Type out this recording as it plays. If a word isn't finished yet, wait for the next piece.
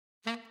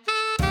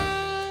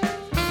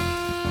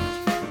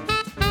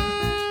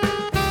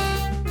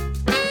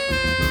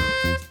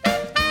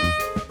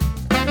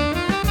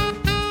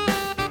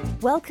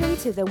Welcome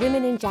to the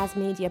Women in Jazz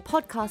Media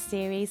podcast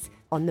series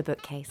On the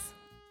Bookcase,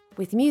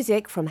 with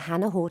music from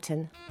Hannah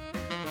Horton.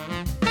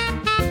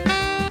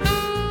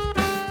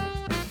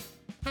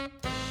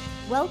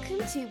 Welcome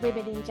to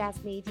Women in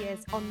Jazz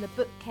Media's On the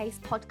Bookcase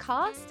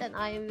podcast, and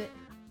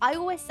I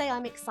always say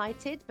I'm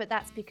excited, but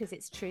that's because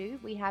it's true.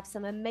 We have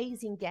some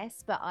amazing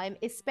guests, but I'm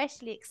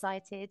especially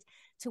excited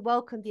to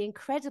welcome the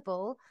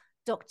incredible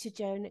Dr.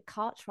 Joan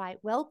Cartwright.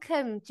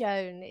 Welcome,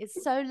 Joan.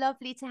 It's so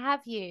lovely to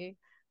have you.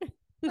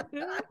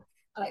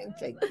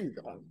 Thank you.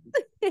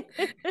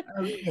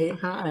 Okay,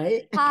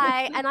 hi.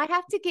 Hi, and I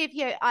have to give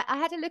you, I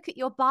had a look at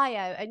your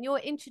bio and your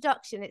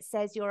introduction. It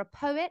says you're a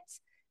poet,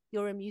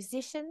 you're a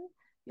musician,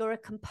 you're a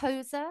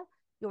composer,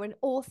 you're an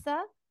author,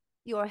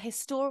 you're a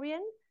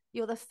historian,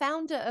 you're the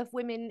founder of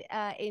Women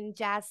in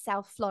Jazz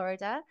South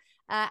Florida.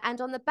 And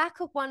on the back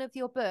of one of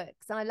your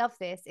books, and I love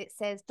this, it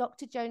says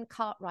Dr. Joan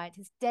Cartwright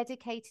has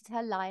dedicated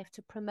her life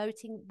to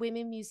promoting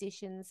women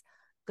musicians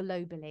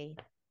globally.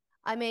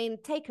 I mean,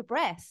 take a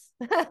breath.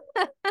 I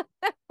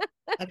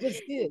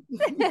just did.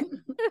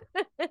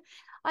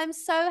 I'm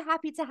so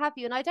happy to have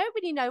you. And I don't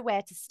really know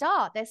where to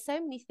start. There's so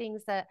many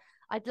things that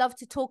I'd love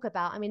to talk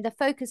about. I mean, the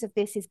focus of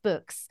this is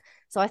books.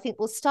 So I think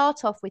we'll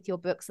start off with your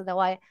books, although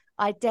I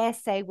dare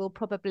say we'll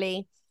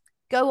probably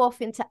go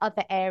off into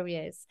other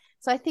areas.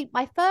 So I think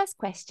my first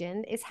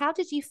question is, how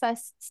did you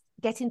first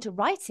get into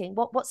writing?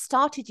 What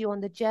started you on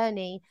the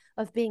journey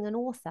of being an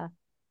author?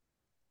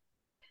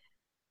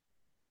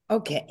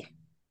 Okay.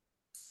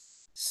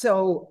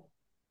 So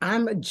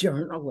I'm a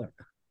journaler.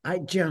 I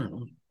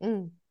journal.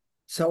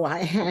 So I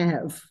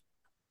have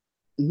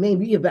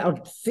maybe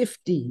about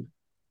 50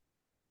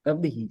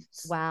 of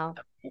these. Wow.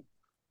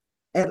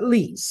 At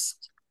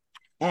least.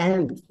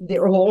 And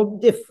they're all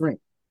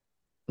different.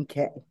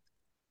 Okay.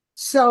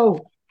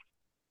 So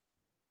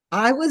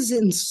I was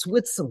in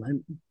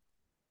Switzerland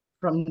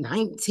from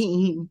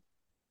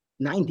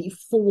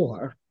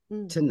 1994 to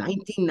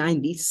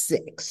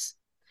 1996.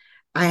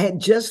 I had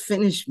just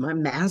finished my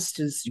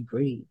master's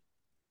degree,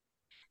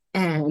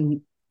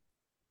 and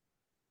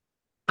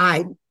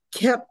I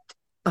kept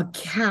a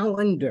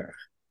calendar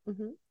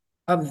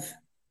of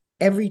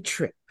every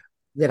trip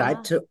that I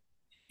took to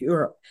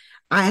Europe.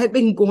 I had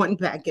been going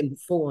back and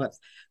forth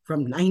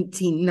from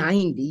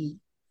 1990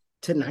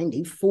 to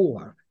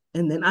 94,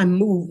 and then I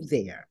moved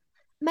there.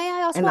 May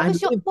I ask,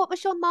 what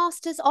was your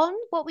master's on?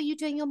 What were you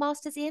doing your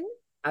master's in?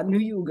 I knew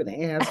you were going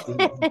to ask me.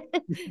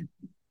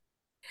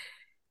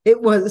 It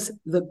was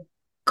the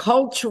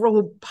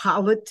cultural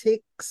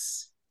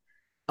politics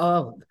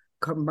of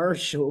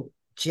commercial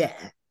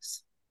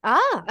jazz.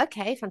 Ah,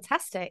 okay,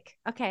 fantastic.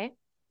 Okay.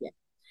 Yeah.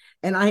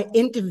 And I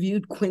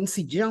interviewed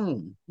Quincy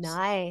Jones.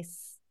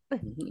 Nice.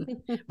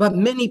 But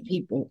many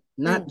people,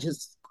 not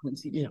just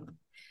Quincy Jones.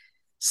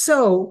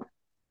 So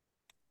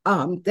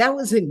that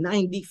was in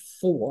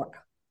 94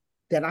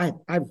 that I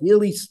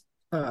really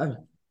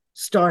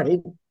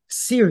started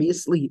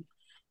seriously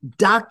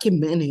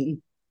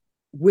documenting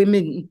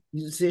women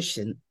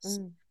musicians.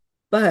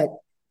 But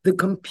the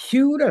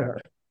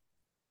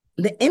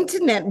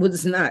internet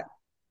was not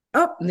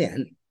up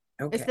then.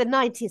 Okay. It's the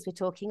 90s we're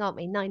talking, aren't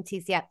we?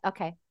 90s, yeah.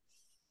 Okay.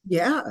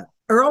 Yeah,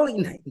 early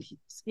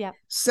 90s. Yeah.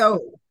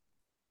 So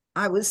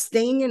I was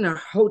staying in a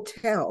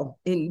hotel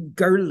in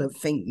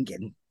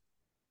Gerlafingen.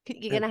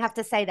 You're going to have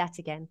to say that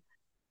again.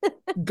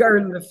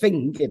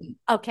 Gerlafingen.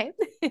 Okay.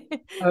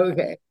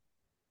 Okay.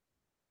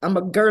 I'm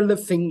a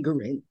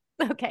Gerlafingerin.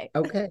 Okay.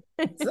 Okay.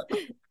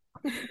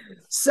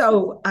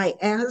 So I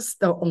asked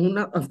the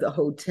owner of the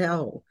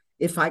hotel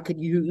if I could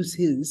use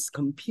his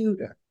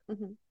computer.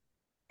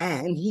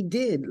 And he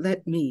did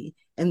let me.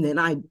 And then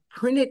I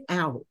printed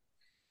out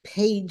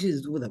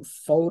pages with a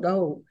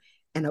photo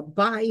and a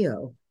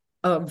bio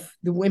of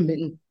the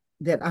women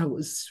that I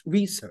was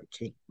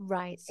researching.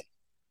 Right.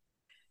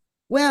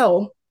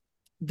 Well,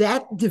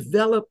 that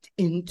developed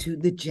into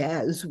the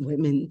Jazz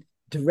Women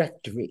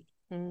Directory.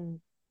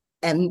 And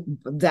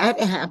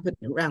that happened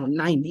around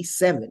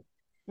 97.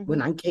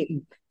 When I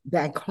came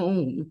back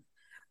home,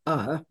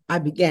 I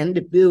began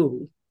to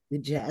build the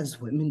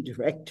Jazz Women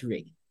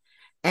Directory.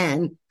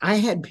 And I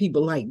had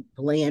people like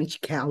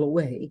Blanche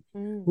Calloway,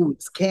 who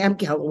was Cam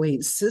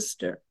Calloway's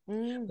sister.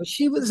 But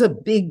she was a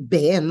big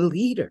band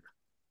leader,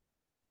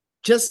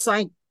 just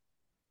like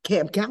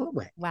Cam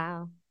Calloway.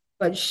 Wow.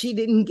 But she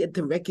didn't get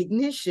the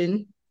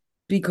recognition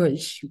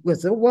because she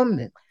was a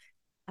woman.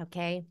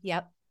 Okay,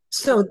 yep.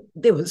 So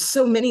there were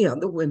so many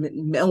other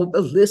women, Melba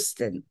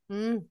Liston,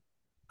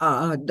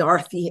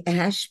 Dorothy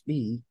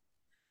Ashby,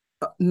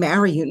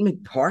 Marion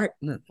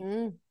McPartner.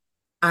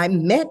 I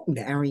met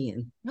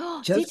Marion.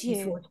 Did you?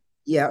 Before.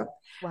 Yeah.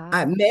 Wow.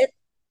 I met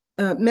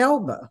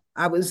Melba.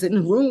 I was in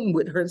a room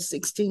with her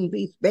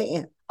 16-piece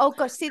band. Oh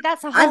gosh, see,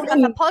 that's a whole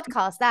other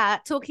podcast,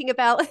 that talking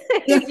about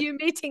you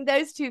meeting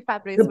those two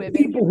fabulous women.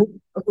 People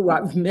who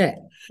I've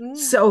met.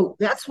 So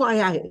that's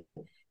why I,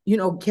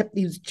 kept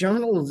these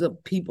journals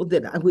of people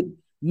that I would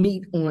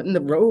meet on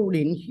the road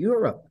in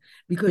Europe,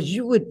 because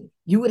you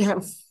would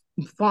have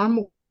far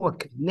more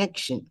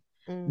connection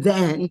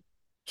than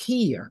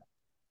here.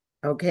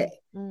 okay?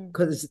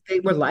 Because they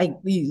were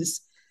like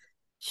these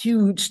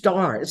huge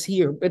stars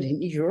here, but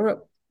in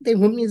Europe, they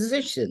were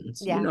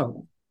musicians, Yeah.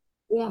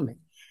 performing.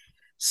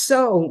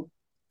 So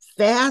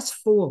fast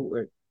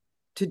forward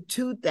to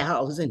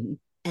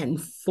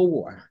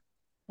 2004.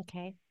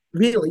 Okay.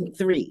 Really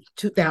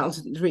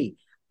 2003.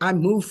 I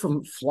moved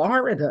from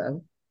Florida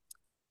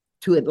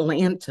to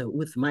Atlanta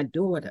with my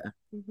daughter.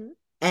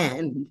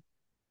 And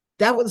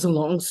that was a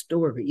long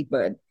story,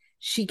 but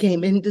she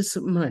came into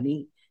some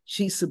money.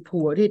 She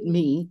supported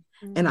me,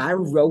 and I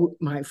wrote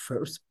my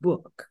first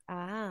book.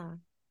 Ah.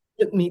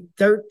 It took me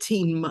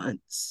 13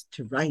 months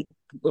to write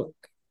the book.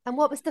 And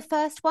what was the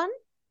first one?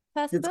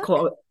 It's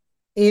called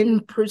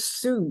In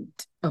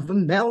Pursuit of a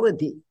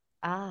Melody.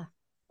 Ah.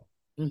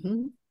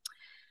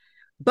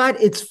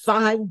 But it's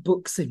 5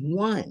 books in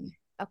one.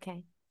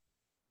 Okay.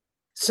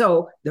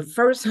 So the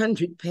first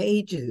 100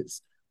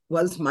 pages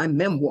was my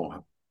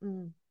memoir.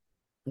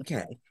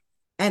 Okay.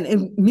 And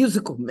a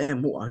musical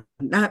memoir,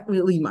 not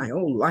really my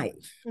whole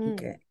life.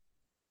 Okay.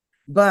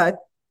 But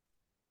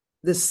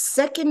the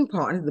second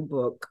part of the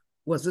book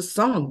was a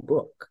song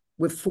book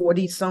with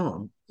 40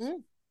 songs.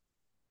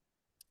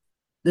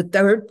 The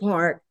third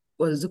part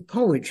was a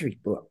poetry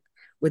book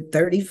with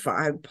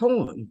 35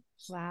 poems.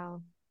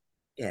 Wow.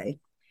 Okay.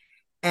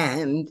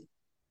 And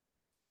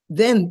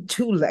then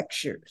 2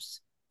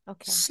 lectures.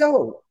 Okay.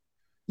 So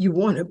you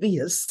want to be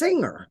a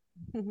singer.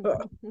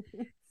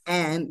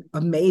 And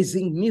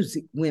amazing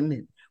music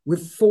women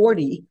with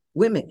 40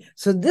 women.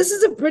 So this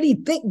is a pretty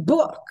thick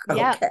book.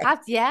 Yeah. Okay.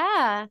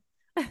 Yeah.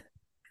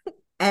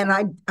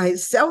 And I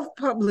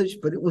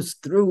self-published, but it was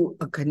through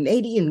a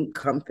Canadian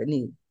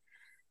company.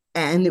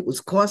 And it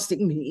was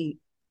costing me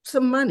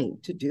some money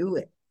to do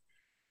it.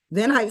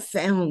 Then I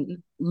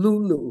found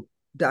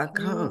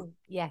Lulu.com.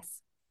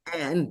 Yes.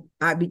 And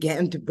I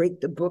began to break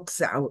the books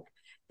out.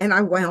 And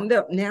I wound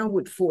up now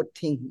with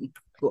 14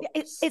 books.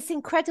 It's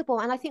incredible.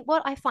 And I think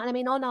what I find, I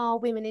mean, on our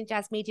Women in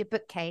Jazz Media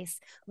bookcase,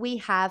 we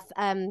have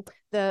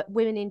the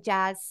Women in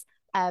Jazz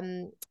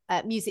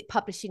music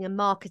publishing and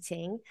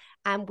marketing,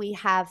 and we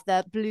have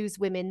the Blues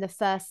Women, the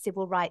first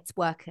civil rights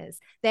workers.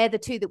 They're the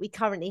 2 that we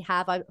currently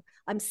have.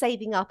 I'm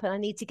saving up and I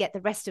need to get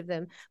the rest of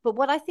them. But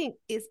what I think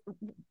is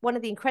one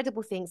of the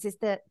incredible things is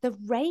the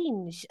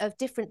range of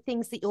different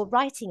things that you're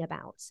writing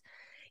about.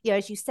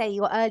 As you say,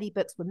 your early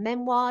books were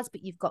memoirs,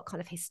 but you've got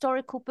kind of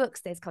historical books.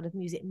 There's kind of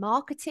music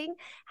marketing.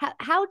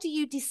 How do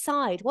you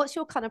decide? What's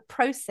your kind of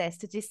process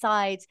to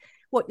decide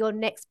what your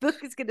next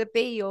book is going to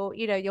be, or,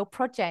 your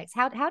projects?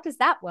 How does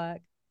that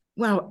work?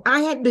 Well,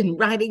 I had been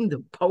writing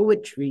the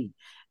poetry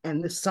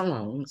and the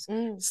songs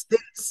since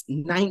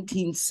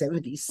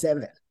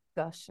 1977.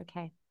 Gosh,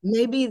 okay.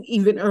 Maybe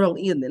even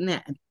earlier than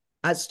that.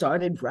 I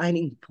started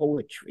writing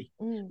poetry.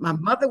 My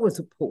mother was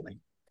a poet.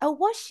 Oh,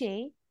 was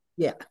she?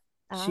 Yeah.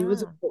 She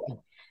was a poet,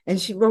 and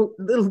she wrote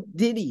little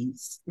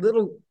ditties,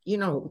 little,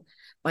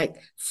 like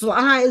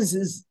flies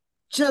is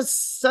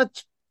just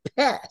such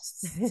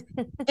pests,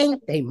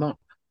 ain't they, Mom?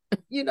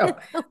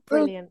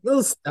 Brilliant.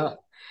 Little stuff.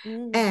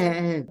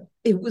 And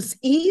it was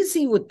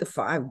easy with the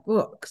 5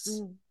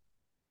 books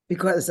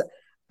because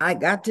I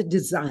got to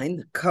design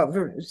the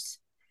covers,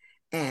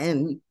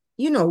 and,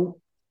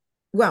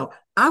 well,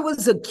 I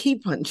was a key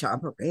punch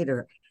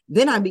operator.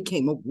 Then I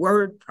became a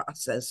word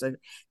processor.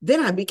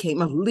 Then I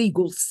became a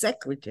legal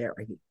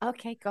secretary.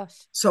 Okay,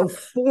 gosh. So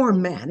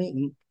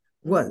formatting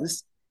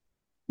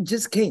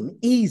just came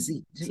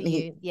easy to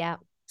me. You. Yeah.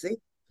 See?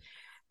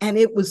 And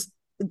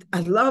I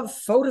love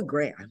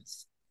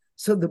photographs.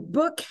 So the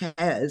book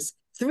has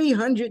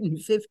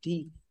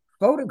 350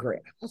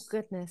 photographs. Oh,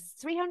 goodness.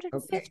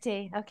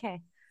 350.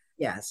 Okay.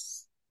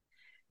 Yes.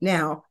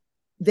 Now,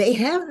 they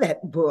have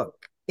that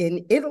book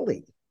in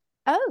Italy.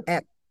 Oh.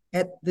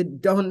 At the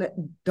Donna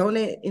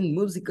in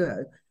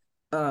Musica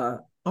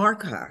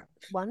archive.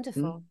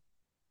 Wonderful.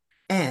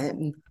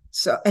 And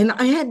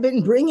I had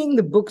been bringing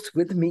the books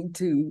with me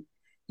to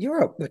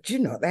Europe, but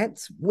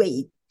that's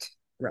weight,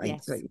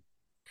 right? Yes.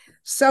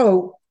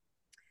 So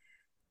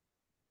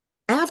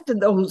after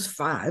those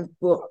 5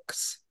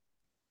 books,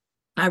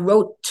 I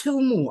wrote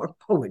 2 more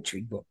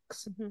poetry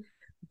books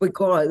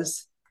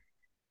because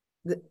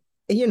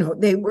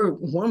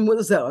one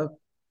was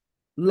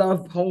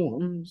love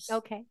poems.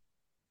 Okay.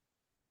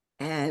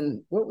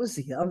 And what was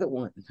the other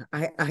one?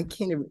 I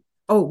can't even.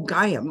 Oh,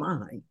 Gaia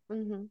Mind.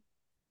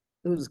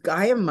 It was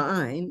Gaia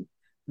Mind,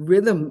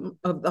 Rhythm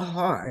of the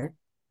Heart.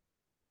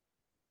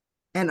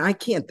 And I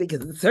can't think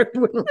of the third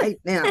one right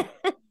now.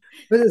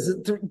 But it's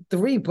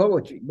 3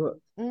 poetry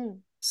books.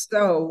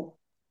 So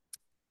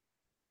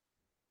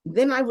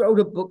then I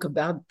wrote a book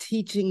about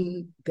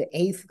teaching the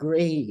 8th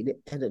grade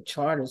at a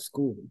charter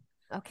school,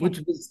 which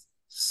was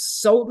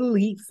so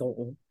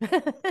lethal.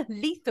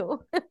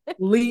 Lethal.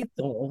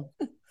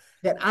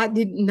 That I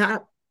did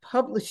not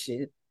publish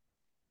it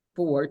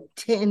for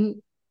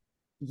 10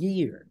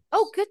 years.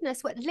 Oh,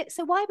 goodness.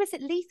 So why was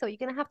it lethal? You're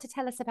going to have to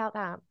tell us about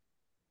that.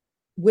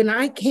 When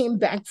I came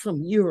back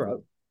from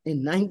Europe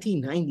in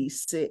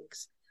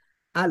 1996,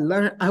 I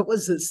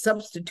was a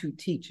substitute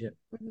teacher.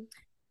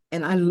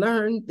 And I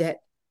learned that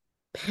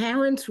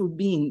parents were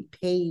being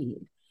paid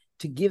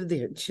to give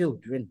their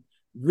children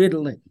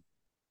Ritalin.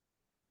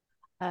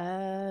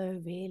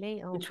 Oh,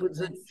 really? Oh, which was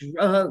a goodness.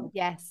 drug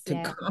Yes, to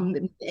yeah. calm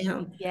them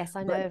down. Yes,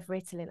 I know But of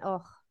Ritalin.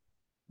 Oh,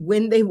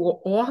 when they were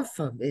off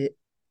of it,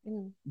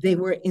 they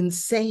were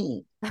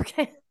insane.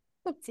 okay.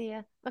 Oh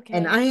dear.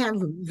 And Okay. I have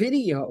a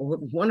video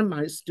of one of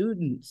my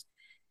students.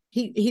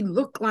 He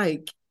looked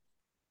like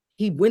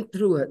he went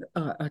through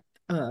a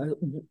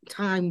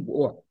time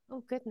warp.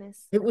 Oh,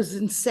 goodness. It was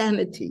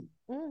insanity.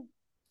 Mm,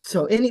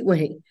 So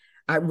anyway,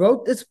 I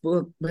wrote this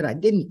book, but I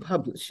didn't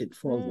publish it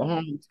for a mm.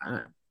 long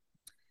time.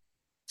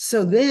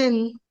 So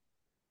then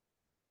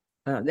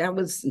that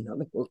was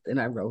another book that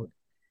I wrote.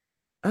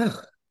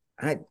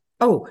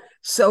 Oh,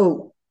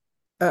 so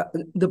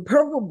the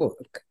Purple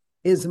Book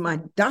is my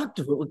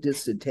doctoral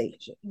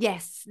dissertation.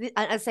 Yes,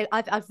 and so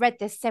I've read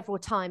this several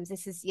times.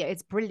 This is, yeah,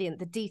 it's brilliant,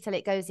 the detail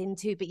it goes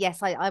into. But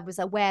yes, I was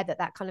aware that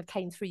that kind of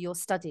came through your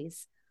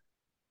studies.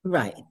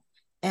 Right.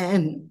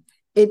 And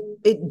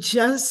it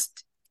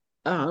just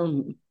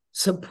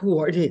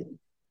supported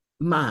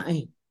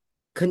my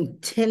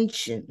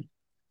contention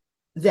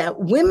that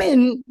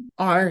women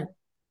are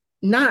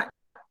not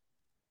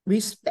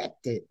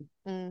respected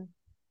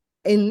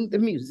in the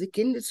music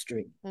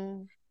industry.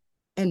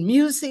 And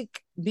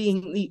music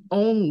being the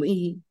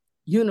only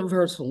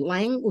universal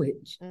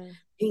language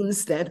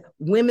means that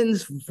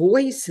women's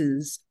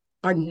voices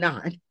are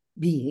not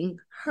being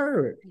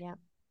heard. Yeah.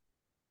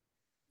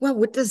 Well,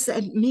 what does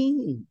that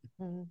mean?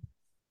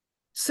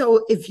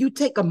 So if you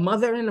take a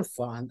mother and a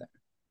father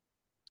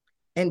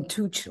and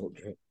two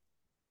children,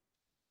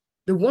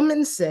 the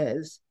woman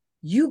says,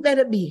 you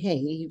better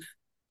behave.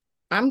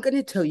 I'm going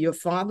to tell your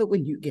father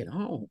when you get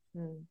home.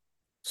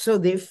 So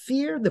they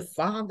fear the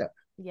father.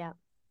 Yeah.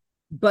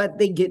 But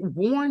they get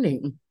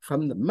warning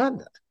from the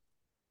mother.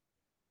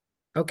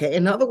 Okay,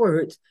 in other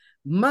words,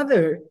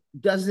 mother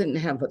doesn't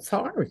have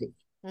authority.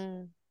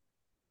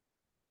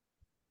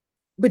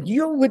 But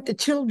you're with the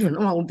children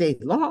all day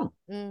long.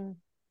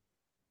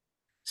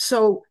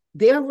 So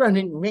they're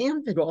running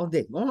rampant all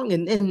day long.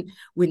 And then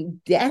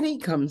when daddy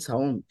comes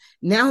home,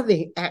 now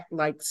they act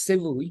like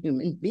civil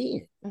human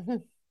beings.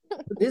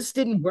 This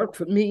didn't work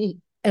for me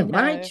and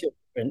my children.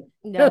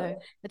 No,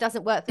 it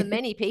doesn't work for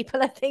many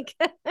people, I think.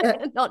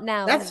 Not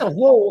now. That's a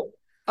whole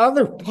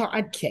other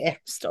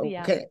podcast.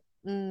 Okay.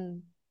 Yeah.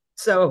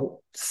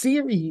 So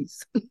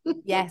series.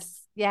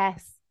 Yes.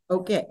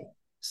 Okay.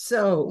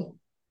 So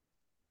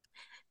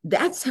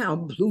that's how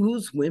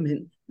blues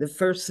women, the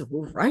first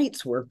civil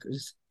rights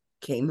workers,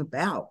 came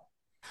about.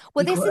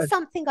 Well, this is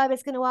something I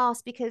was going to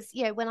ask because,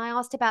 you know, when I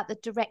asked about the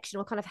direction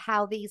or kind of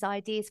how these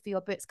ideas for your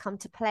books come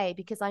to play,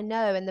 because I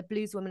know, and the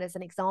Blues Woman as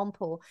an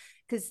example,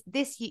 because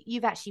this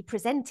you've actually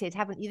presented,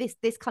 haven't you?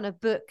 This kind of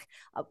book,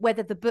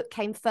 whether the book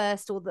came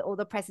first or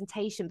the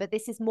presentation, but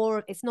this is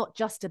more. It's not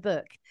just a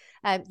book.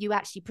 You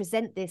actually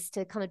present this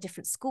to kind of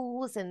different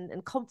schools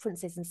and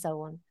conferences and so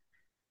on.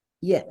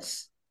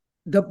 Yes,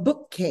 the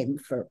book came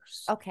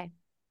first. Okay.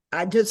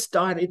 I just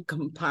started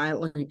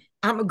compiling.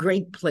 I'm a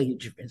great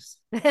plagiarist.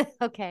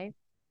 Okay.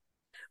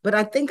 But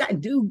I think I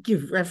do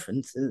give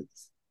references.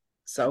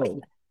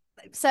 So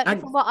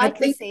certainly from what I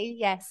can see,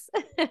 yes.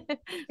 I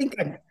think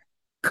I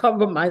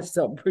cover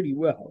myself pretty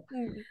well.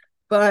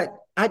 But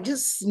I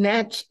just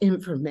snatch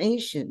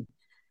information,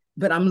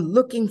 but I'm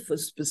looking for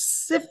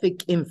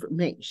specific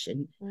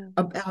information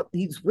about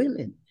these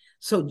women.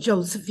 So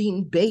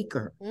Josephine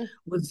Baker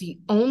was the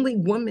only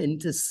woman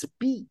to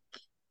speak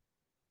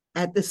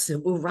at the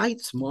Civil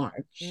Rights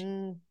March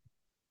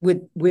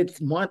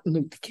with Martin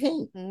Luther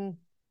King.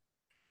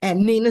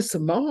 And Nina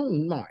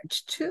Simone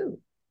marched too.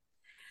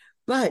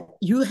 But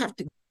you have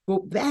to go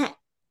back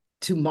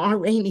to Ma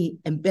Rainey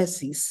and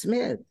Bessie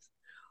Smith,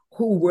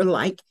 who were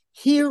like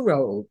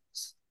heroes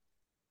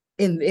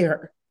in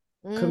their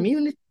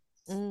communities.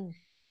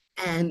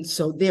 And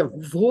so their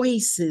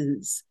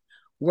voices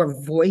were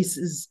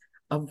voices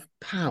of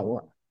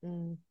power,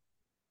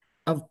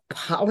 of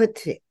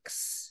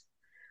politics,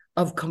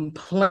 of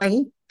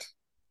complaint,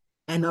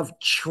 and of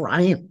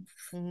triumph.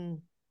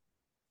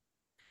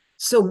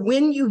 So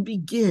when you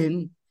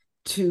begin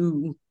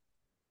to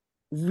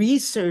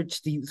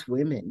research these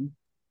women,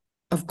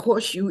 of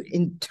course, you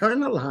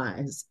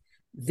internalize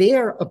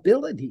their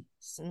abilities.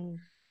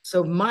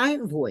 So my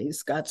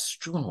voice got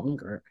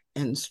stronger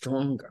and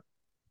stronger.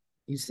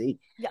 You see,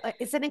 yeah,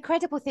 it's an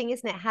incredible thing,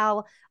 isn't it?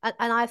 How,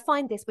 and I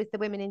find this with the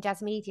Women in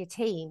Jazz Media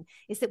team,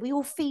 is that we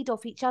all feed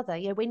off each other.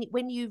 You know,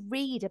 when you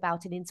read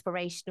about an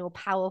inspirational,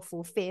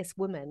 powerful, fierce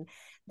woman,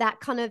 that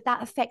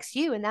affects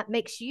you, and that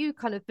makes you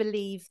kind of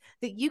believe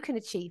that you can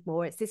achieve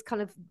more. It's this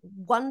kind of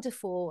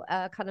wonderful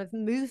kind of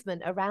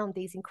movement around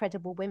these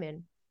incredible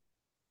women.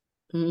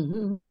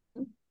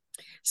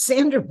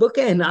 Sandra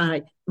Booker and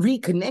I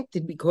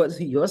reconnected because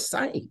of your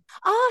site.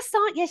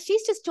 Yes,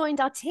 she's just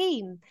joined our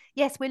team.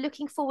 Yes, we're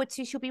looking forward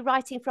to, she'll be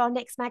writing for our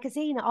next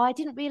magazine. I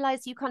didn't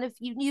realize you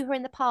knew her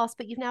in the past,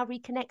 but you've now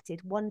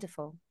reconnected.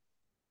 Wonderful.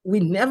 We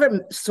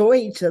never saw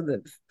each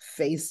other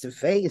face to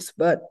face,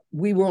 but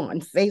we were on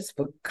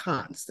Facebook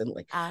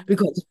constantly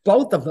because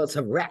both of us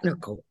are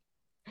radical.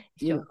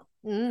 Sure.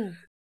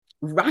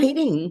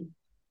 Writing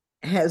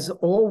has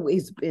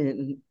always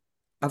been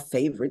a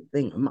favorite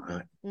thing of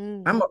mine.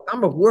 I'm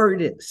a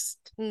wordist.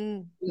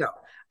 You know,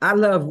 I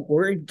love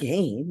word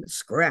games,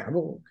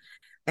 Scrabble,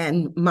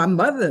 and my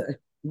mother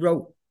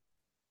wrote,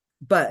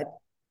 but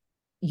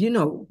you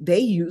know, they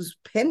use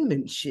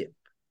penmanship.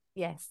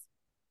 Yes.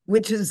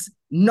 Which is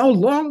no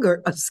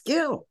longer a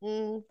skill.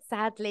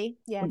 Sadly,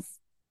 yes.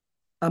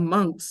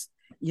 Amongst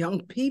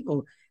young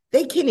people,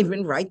 they can't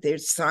even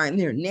sign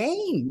their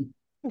name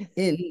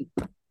in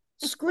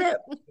script.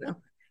 You know?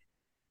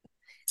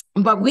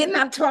 But we're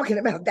not talking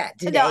about that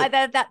today. No,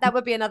 that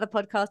would be another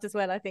podcast as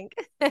well, I think.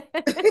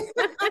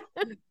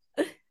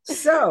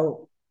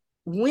 So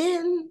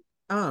when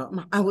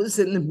I was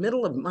in the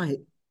middle of my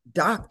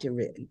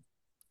doctorate,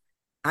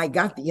 I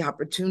got the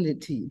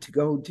opportunity to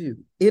go to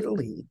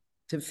Italy,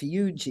 to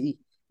Fiuggi.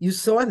 You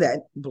saw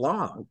that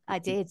blog. I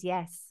did,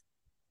 yes.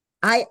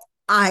 I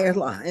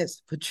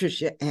idolized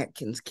Patricia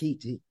Atkins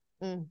Keating.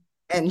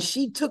 And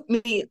she took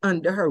me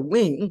under her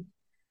wing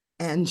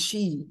and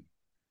she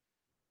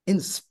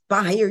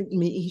inspired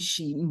me.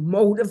 She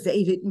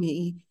motivated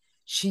me.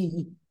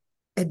 She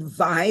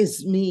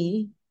advised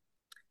me.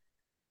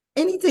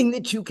 Anything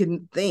that you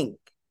can think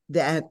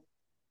that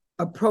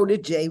a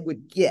protege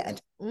would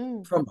get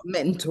from a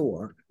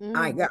mentor,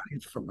 I got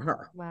it from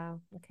her. Wow,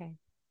 okay.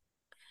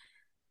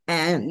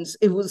 And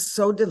it was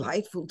so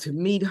delightful to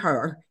meet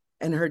her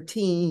and her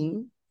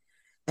team.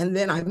 And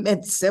then I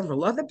met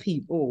several other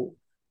people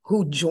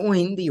who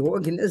joined the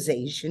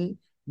organization.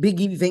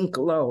 Biggie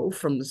Winkelo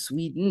from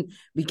Sweden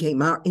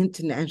became our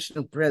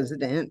international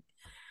president.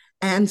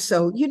 And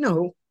so, you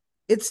know,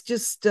 it's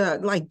just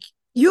like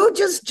you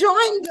just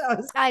joined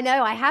us. I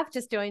know, I have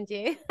just joined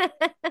you.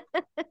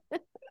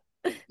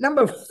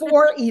 Number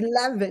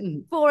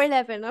 411.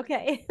 411,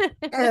 okay.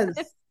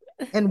 Yes.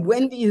 And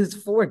Wendy is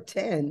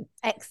 410.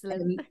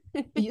 Excellent.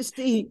 And you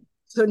see,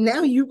 so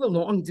now you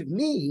belong to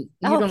me.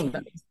 You don't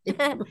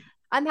understand.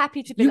 I'm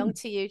happy to belong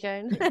to you,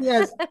 Joan.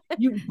 Yes,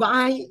 you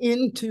buy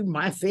into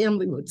my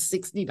family with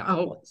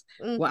 $60.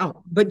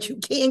 Wow, but you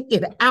can't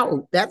get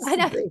out. That's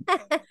the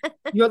thing.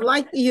 You're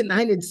like the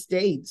United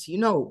States. You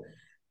know,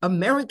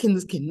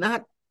 Americans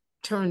cannot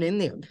turn in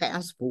their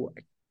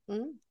passport.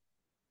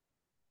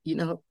 You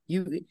know,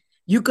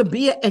 you could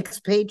be an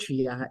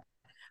expatriate,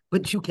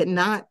 but you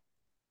cannot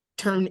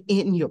turn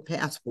in your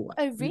passport.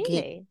 Oh,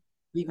 really?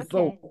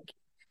 Okay.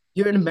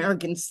 You're an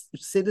American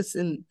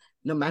citizen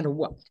no matter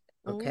what.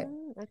 Okay.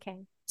 Okay.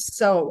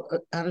 So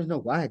I don't know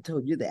why I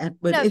told you that,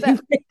 but, no,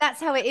 but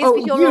that's how it is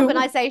with your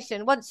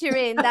organization. Once you're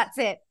in, that's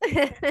it.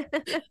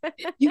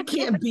 You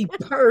can't be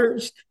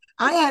purged.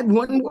 I had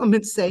one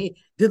woman say,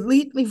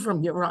 "Delete me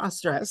from your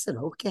roster." I said,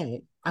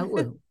 "Okay, I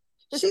will."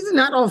 She's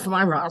not off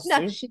my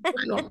roster. No. She's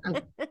not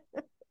on.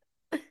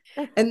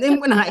 And then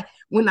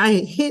when I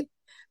hit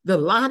the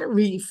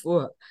lottery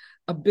for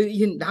 $1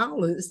 billion,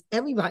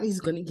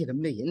 everybody's going to get $1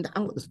 million,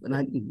 but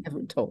I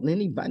never told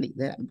anybody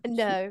that.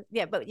 No,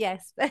 yeah, but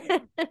yes. but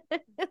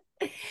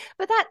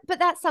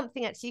that's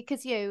something actually,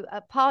 because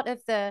a part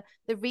of the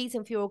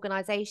reason for your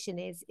organization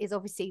is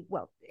obviously,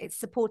 well, it's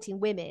supporting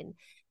women.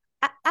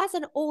 As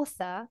an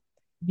author,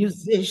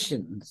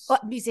 musicians,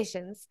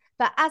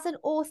 but as an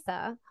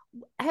author,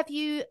 have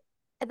you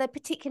the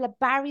particular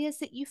barriers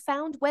that you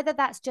found, whether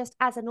that's just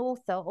as an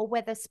author or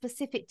whether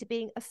specific to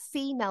being a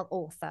female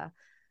author?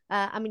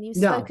 I mean, you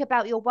spoke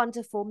about your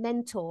wonderful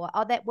mentor.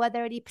 Were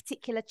there any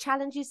particular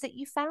challenges that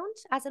you found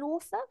as an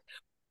author?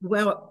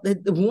 Well,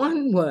 the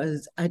one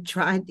was I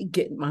tried to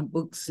get my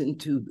books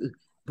into the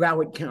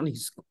Broward County,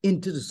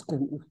 into the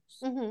schools.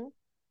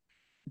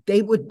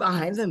 They would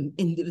buy them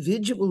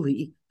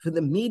individually for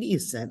the media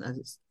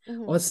centers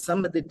or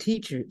some of the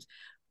teachers,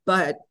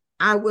 but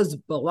I was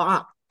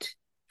blocked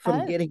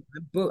from getting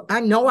my book. I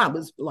know I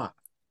was blocked.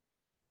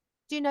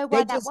 Do you know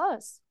why that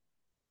was?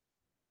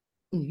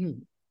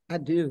 I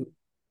do.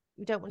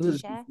 You don't want to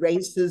share?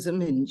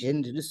 Racism and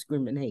gender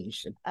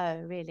discrimination. Oh,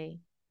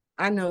 really?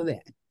 I know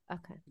that.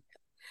 Okay.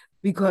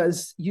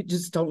 Because you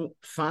just don't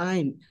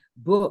find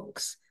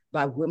books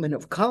by women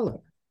of color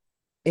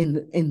in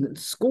the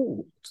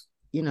schools,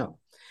 you know.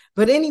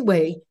 But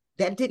anyway,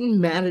 that didn't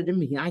matter to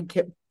me. I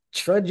kept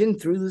trudging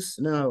through the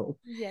snow.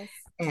 Yes.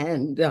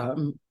 And,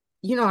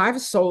 you know, I've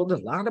sold a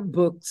lot of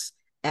books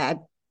at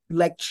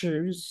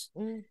lectures,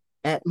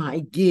 at my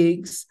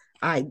gigs.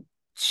 I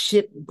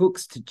shipped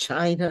books to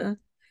China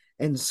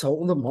and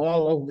sold them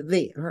all over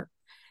there,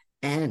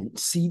 and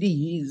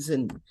CDs,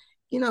 and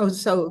you know,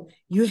 so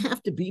you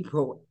have to be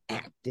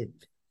proactive.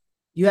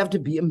 You have to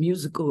be a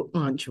musical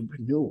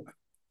entrepreneur.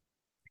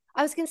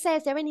 I was going to say,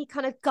 is there any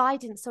kind of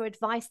guidance or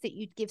advice that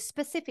you'd give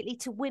specifically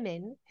to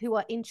women who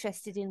are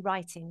interested in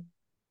writing?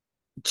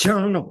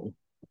 Journal.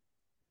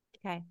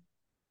 Okay.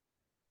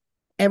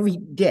 Every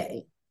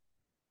day,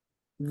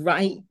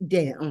 write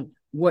down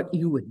what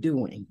you were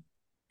doing.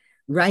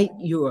 Write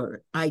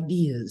your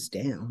ideas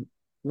down.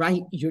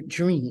 Write your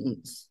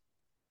dreams,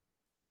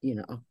 you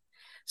know.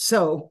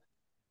 So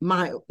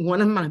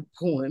one of my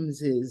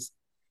poems is,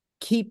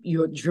 keep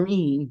your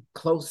dream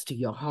close to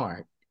your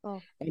heart.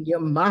 Oh, and your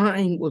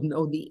mind will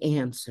know the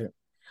answer.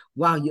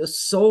 While your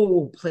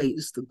soul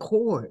plays the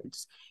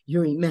chords,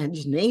 your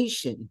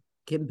imagination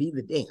can be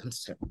the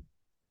dancer.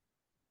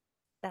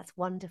 that's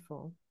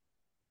wonderful.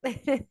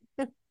 That's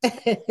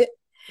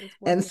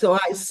And so wonderful.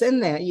 I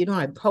send that,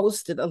 I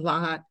posted a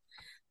lot.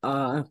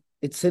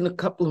 It's in a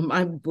couple of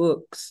my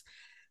books,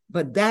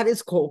 but that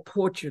is called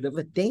Portrait of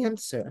a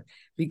Dancer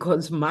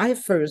because my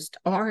first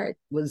art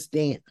was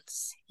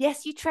dance.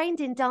 Yes, you trained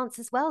in dance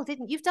as well,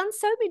 didn't you? You've done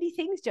so many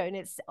things, Joan.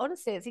 It's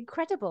honestly, it's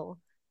incredible.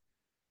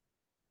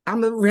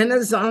 I'm a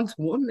Renaissance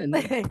woman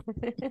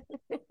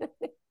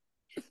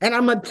and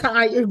I'm a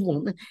tired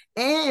woman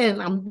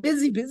and I'm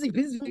busy, busy,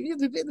 busy,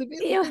 busy, busy,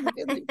 busy, You,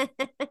 busy,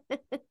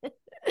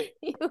 busy.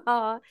 you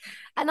are.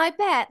 And I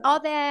bet,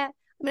 I'm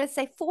going to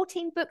say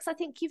 14 books I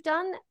think you've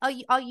done.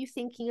 Are you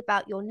thinking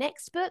about your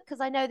next book? Because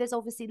I know there's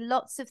obviously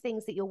lots of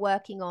things that you're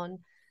working on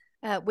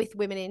with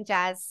women in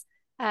jazz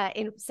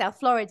in South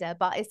Florida.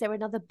 But is there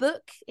another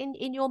book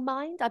in your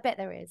mind? I bet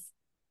there is.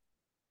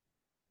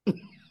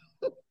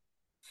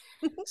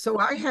 So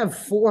I have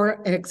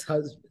 4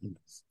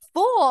 ex-husbands.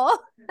 4?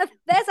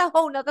 There's a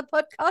whole nother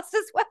podcast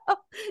as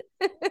well.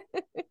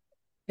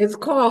 It's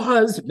called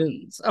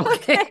Husbands, okay?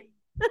 Okay.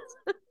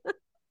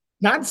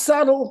 Not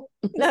subtle.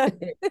 No.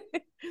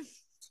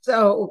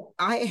 So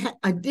I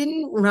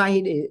didn't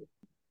write it.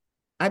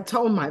 I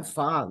told my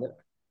father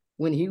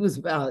when he was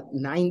about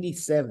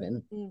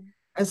 97,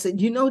 I said,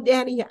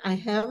 Daddy, I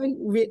haven't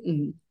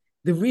written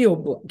the real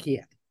book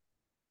yet.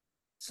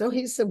 So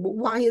he said, well,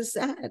 why is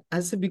that?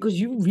 I said, because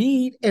you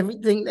read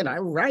everything that I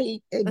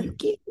write and you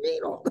can't read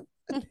all.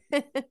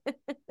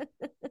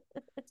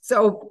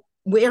 So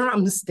where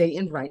I'm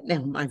staying right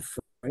now, my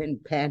friend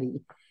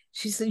Patty,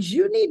 she says,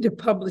 you need to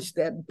publish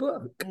that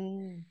book.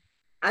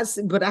 I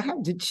said, but I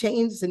have to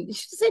change the.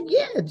 She said,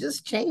 yeah,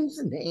 just change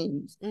the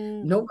names.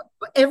 No,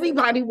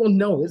 everybody will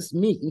know it's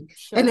me,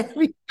 Sure. and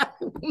everybody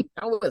will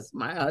know it's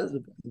my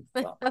husband.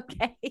 So.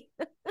 Okay.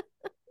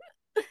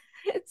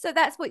 So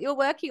that's what you're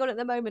working on at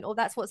the moment, or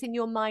that's what's in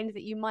your mind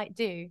that you might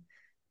do?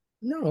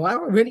 No, I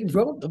already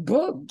wrote the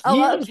book.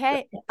 Oh,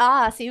 okay.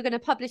 So you're going to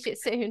publish it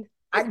soon.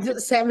 I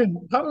just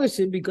haven't published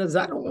it because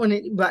I don't want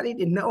anybody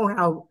to know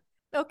how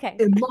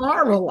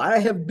immoral I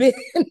have been.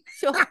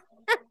 Sure.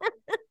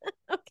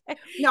 Okay.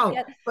 No,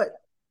 yeah. But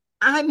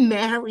I'm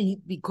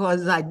married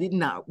because I did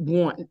not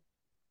want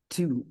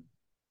to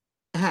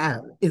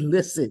have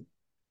illicit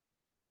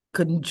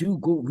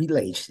conjugal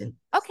relation.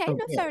 Okay, no,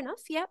 fair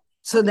enough. Yep.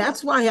 So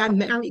that's why I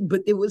married,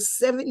 but there was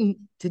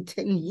 7 to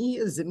 10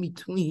 years in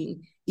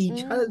between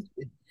each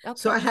husband. Okay.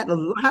 So I had a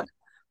lot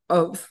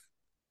of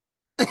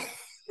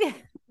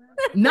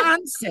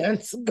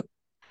nonsense.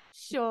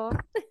 Sure.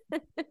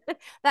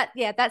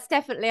 That's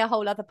definitely a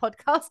whole other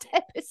podcast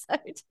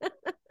episode.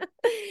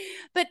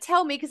 But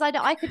tell me, because I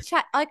know I could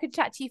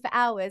chat to you for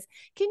hours.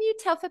 Can you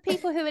tell, for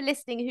people who are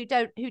listening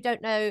who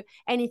don't know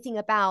anything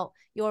about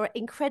your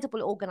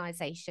incredible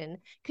organization,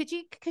 could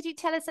you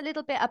tell us a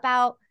little bit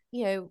about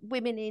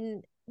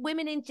women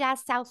in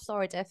jazz South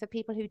Florida, for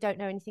people who don't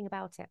know anything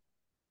about it?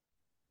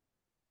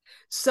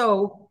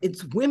 So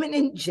it's Women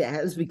in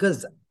Jazz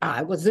because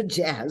I was a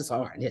jazz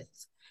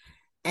artist,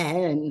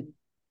 and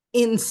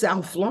in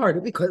South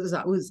Florida because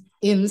I was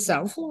in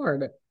South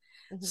Florida.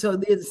 Mm-hmm. So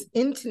there's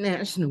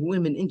International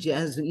Women in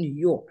Jazz in New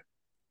York.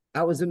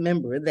 I was a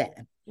member of that.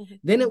 Mm-hmm.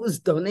 Then it was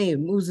Donne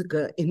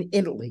Musica in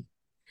Italy.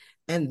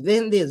 And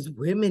then there's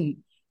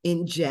Women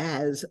in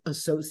Jazz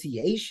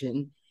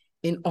Association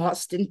in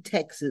Austin,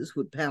 Texas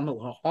with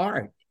Pamela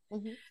Hart.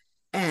 Mm-hmm.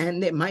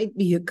 And there might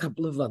be a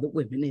couple of other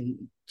women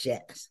in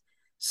jazz.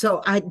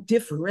 So I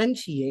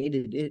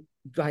differentiated it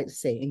by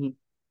saying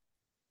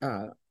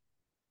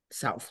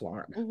South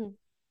Florida. Mm-hmm.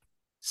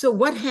 So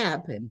what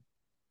happened?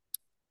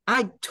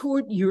 I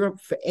toured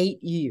Europe for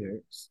 8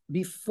 years.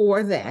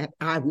 Before that,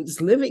 I was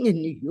living in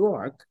New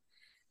York.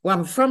 Well,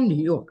 I'm from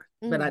New York,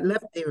 but I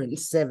left there in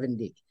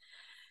 70.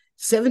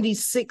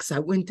 76, I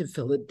went to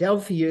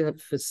Philadelphia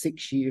for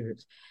 6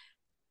 years.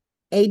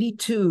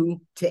 82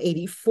 to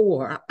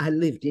 84, I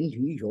lived in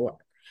New York.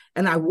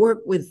 And I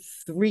worked with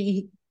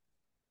 3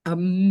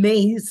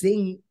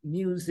 amazing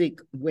music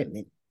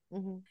women.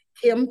 Mm-hmm.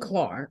 Kim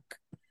Clark,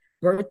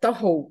 Bertha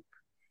Hope,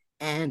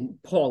 and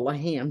Paula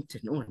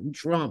Hampton on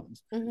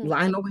drums. Mm-hmm.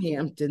 Lionel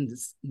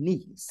Hampton's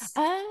niece.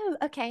 Oh,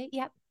 okay.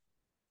 Yep.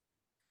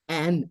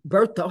 And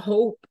Bertha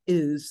Hope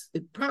is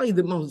probably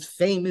the most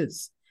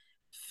famous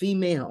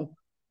female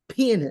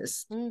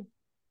pianist in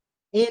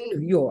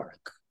New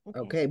York.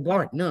 Okay,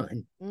 bar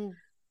none.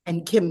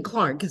 And Kim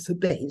Clark is a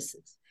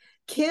bassist.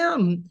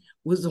 Kim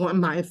was on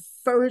my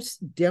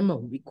first demo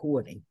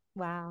recording.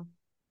 Wow.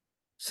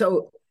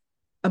 So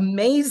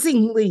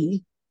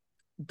amazingly,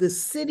 the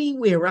city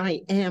where I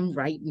am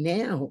right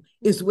now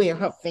is where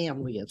her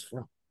family is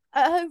from.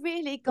 Oh,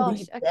 really?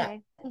 Gosh,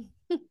 okay.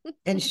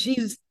 And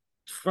she's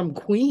from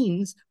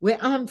Queens, where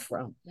I'm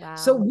from. Wow.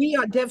 So we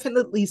are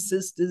definitely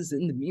sisters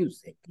in the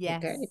music.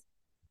 Yes. Okay.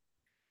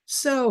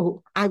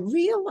 So I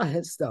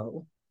realized,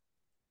 though,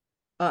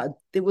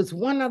 there was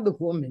one other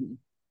woman,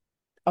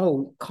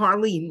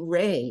 Carlene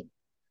Ray,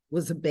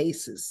 was a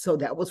bassist. So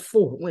that was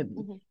 4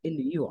 women in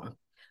New York.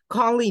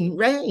 Carlene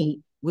Ray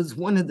was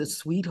one of the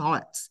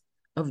sweethearts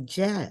of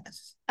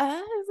jazz.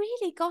 Oh,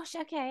 really? Gosh,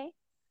 okay.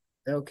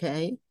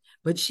 Okay.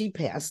 But she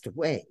passed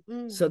away.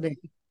 So then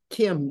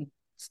Kim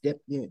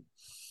stepped in.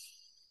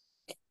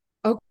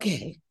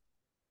 Okay.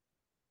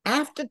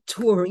 After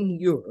touring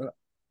Europe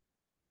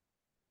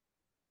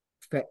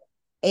for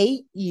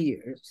 8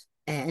 years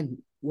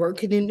and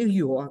working in New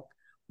York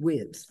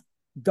with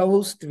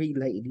those 3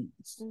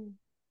 ladies,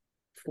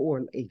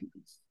 4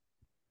 ladies,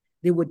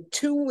 there were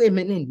 2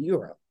 women in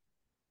Europe,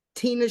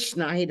 Tina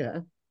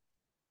Schneider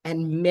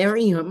and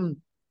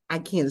Miriam, I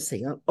can't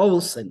say her,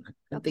 Olsen.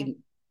 I think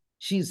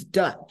she's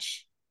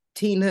Dutch.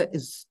 Tina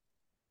is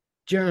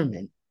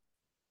German.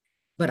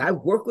 But I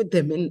work with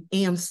them in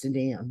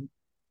Amsterdam,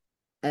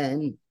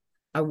 and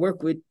I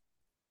work with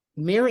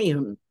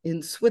Miriam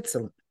in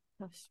Switzerland.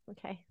 Gosh,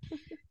 okay.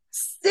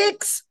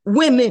 6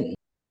 women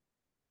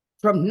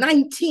from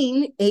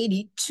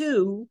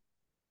 1982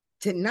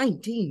 to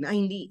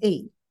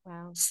 1998.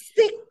 Wow.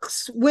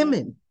 6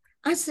 women.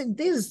 I said,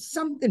 there's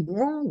something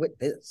wrong with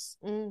this.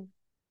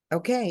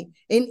 Okay.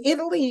 In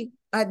Italy,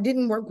 I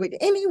didn't work with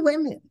any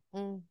women.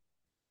 All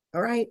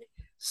right.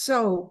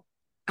 So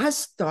I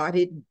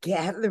started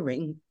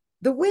gathering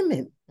the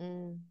women.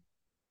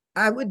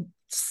 I would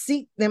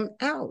seek them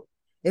out.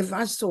 If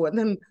I saw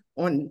them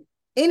on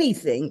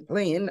anything,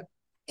 playing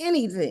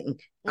anything,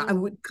 I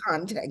would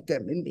contact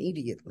them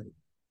immediately.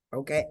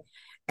 Okay.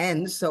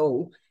 And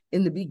so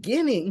in the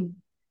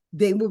beginning,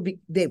 they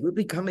were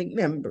becoming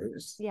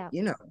members. Yeah.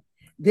 You know.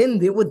 Then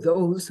there were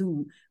those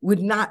who would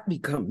not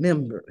become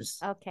members.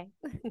 Okay.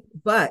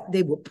 But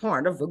they were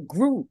part of a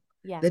group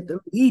that the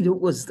leader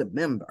was the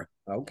member.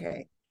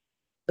 Okay.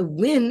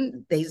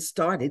 When they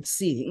started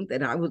seeing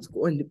that I was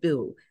going to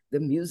build the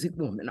Music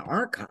Woman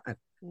Archive, a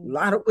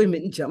lot of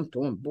women jumped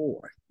on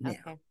board now.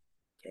 Okay.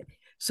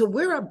 So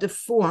we're up to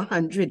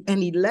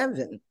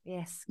 411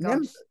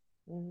 members.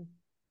 All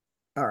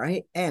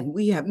right. And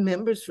we have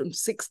members from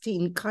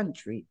 16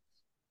 countries.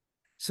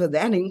 So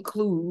that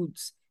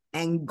includes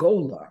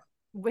Angola.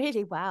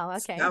 Really? Wow.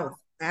 Okay. South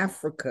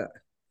Africa,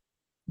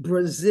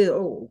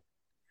 Brazil,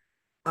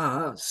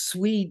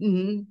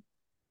 Sweden,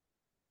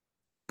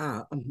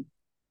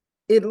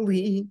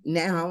 Italy,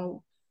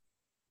 now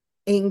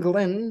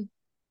England.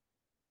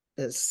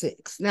 There's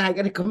 6. Now I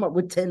got to come up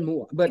with 10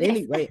 more. But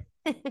anyway.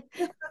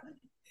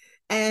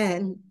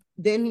 And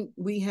then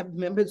we have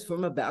members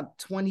from about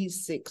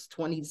 26,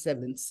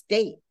 27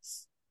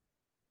 states,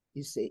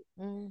 you see.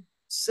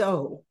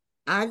 So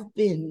I've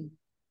been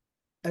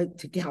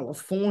to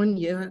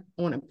California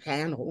on a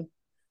panel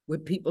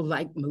with people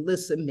like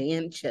Melissa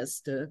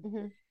Manchester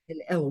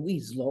and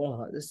Eloise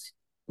Laws,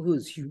 who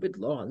is Hubert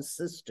Laws'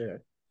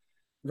 sister,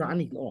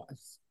 Ronnie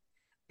Laws,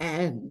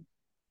 and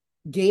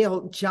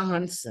Gail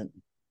Johnson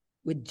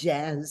with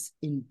Jazz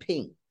in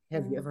Pink.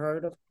 Have you ever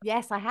heard of her?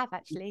 Yes, I have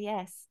actually,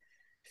 yes.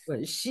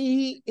 Well,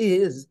 she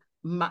is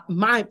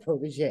my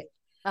protege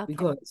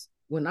because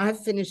when I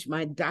finished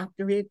my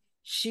doctorate,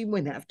 she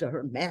went after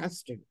her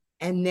master's.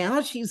 And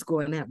now she's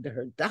going after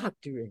her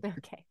doctorate.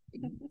 Okay.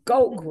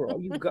 Go,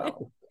 girl, you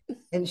go.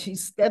 And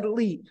she's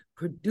steadily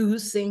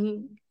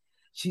producing.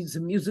 She's a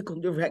musical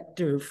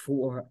director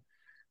for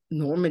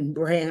Norman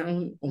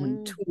Brown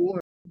on tour.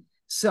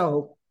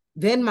 So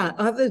then my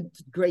other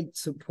great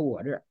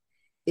supporter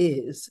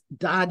is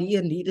Dottie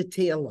Anita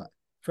Taylor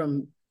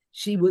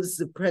she was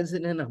the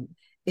president of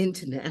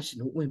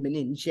International Women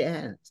in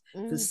Jazz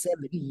for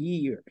 7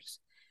 years.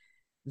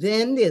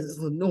 Then there's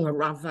Lenore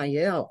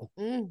Raphael,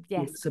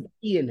 who's a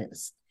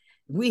pianist.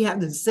 We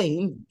have the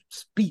same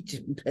speech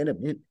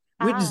impediment.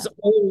 We're just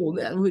old,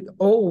 with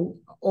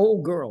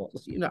old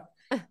girls, you know,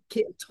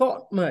 can't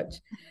talk much,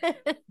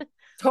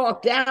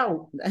 talked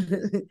out.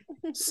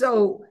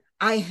 So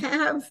I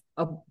have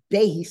a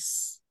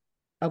base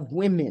of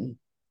women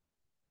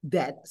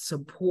that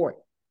support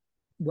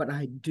what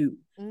I do.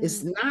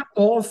 It's not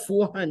all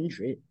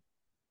 400,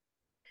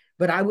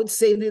 but I would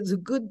say there's a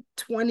good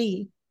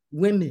 20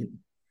 women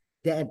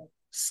that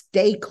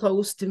stay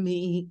close to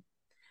me.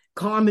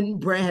 Carmen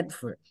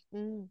Bradford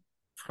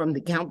from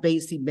the Count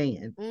Basie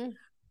Band.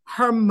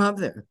 Her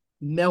mother,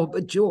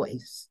 Melba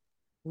Joyce,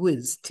 who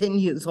is 10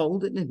 years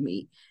older than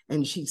me,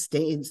 and she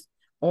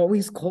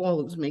always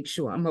calls, make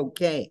sure I'm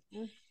okay.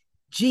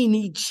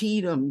 Jeannie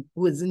Cheatham,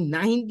 who is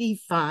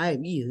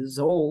 95 years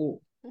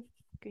old.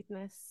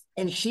 Goodness.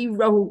 And she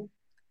wrote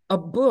a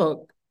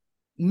book,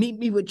 Meet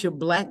Me With Your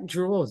Black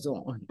Drawers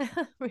On.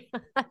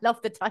 I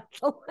love the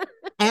title.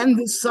 And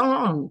the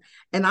song.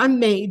 And I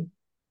made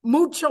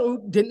mucho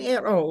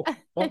dinero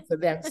off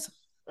of that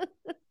song.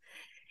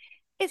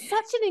 It's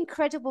such an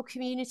incredible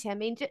community. I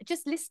mean,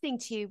 just listening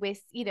to you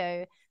with, you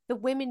know, the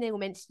women they were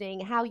mentioning,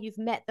 how you've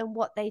met them,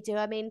 what they do.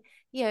 I mean,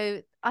 you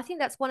know, I think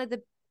that's one of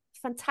the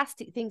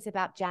fantastic things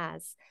about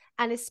jazz,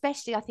 and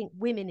especially I think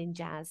women in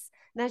jazz.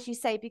 And as you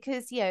say,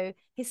 because, you know,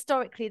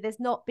 historically there's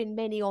not been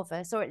many of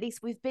us, or at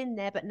least we've been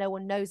there, but no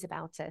one knows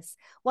about us.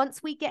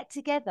 Once we get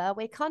together,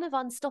 we're kind of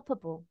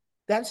unstoppable.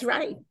 That's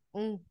right.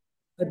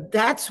 But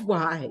that's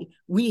why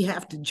we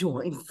have to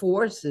join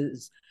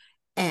forces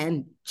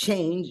and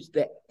change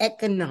the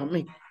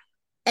economic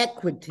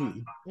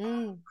equity.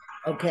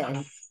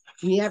 Okay.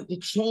 We have to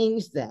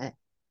change that.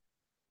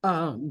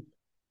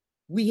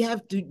 We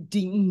have to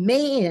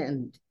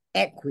demand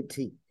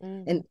equity.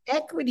 And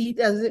equity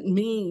doesn't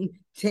mean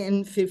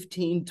 10,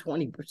 15,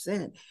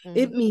 20%.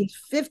 It means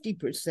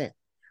 50%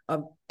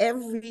 of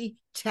every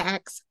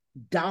tax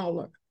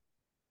dollar.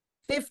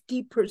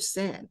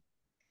 50%.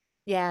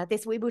 Yeah,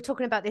 we were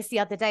talking about this the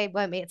other day,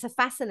 weren't we? It's a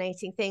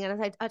fascinating thing,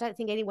 and I don't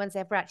think anyone's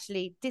ever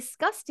actually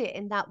discussed it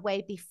in that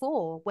way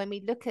before. When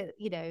we look at,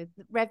 the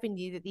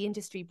revenue that the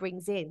industry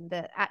brings in,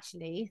 that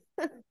actually,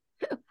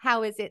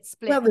 how is it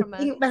split? Well, the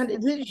thing about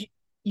it is,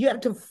 you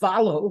have to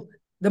follow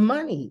the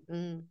money.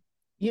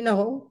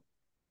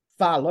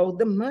 Follow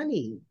the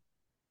money.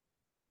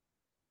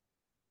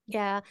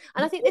 Yeah,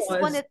 and I think this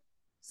is one of.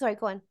 Sorry,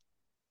 go on.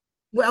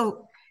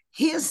 Well,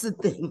 here's the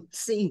thing.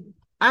 See,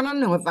 I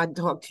don't know if I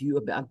talked to you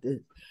about this.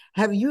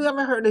 Have you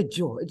ever heard of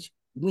George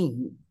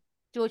Wein?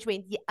 George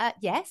Wein,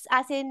 yes,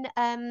 as in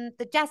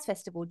the jazz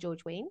festival,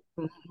 George Wein.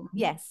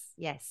 Yes.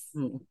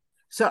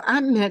 So I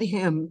met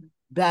him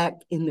back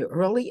in the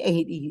early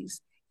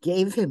 80s,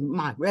 gave him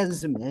my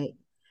resume.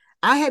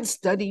 I had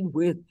studied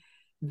with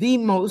the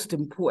most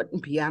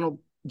important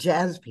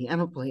jazz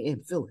piano player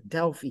in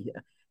Philadelphia,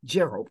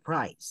 Gerald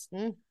Price.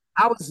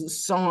 I was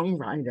a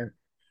songwriter.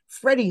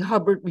 Freddie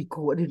Hubbard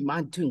recorded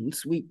my tune,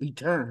 Sweet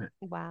Return.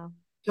 Wow.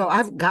 So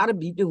I've got to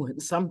be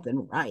doing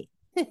something right.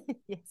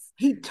 Yes.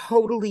 He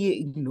totally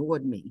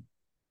ignored me.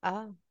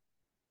 Oh.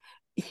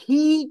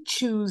 He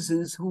chose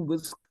who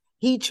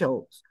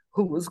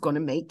was going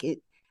to make it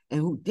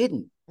and who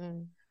didn't.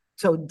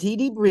 So Dee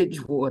Dee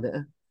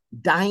Bridgewater,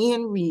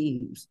 Diane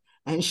Reeves,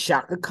 and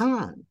Chaka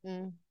Khan.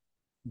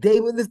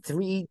 They were the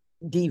three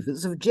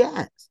divas of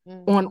jazz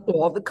on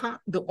all the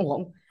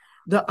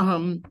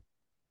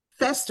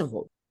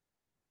festival.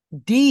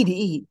 Dee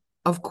Dee,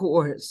 of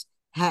course,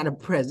 had a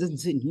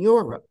presence in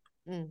Europe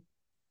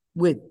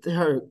with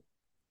her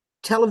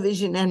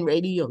television and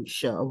radio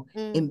show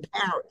in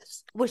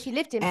Paris. Well, she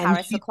lived in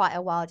Paris for quite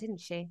a while, didn't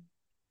she?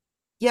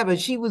 Yeah,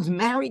 but she was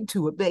married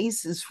to a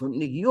bassist from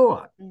New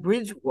York,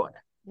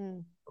 Bridgewater.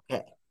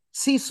 Okay,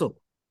 Cecil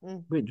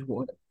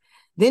Bridgewater.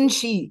 Then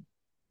she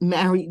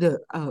married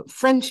a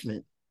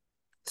Frenchman.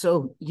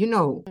 So,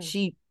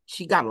 she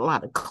got a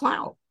lot of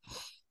clout.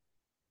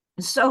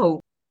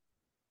 So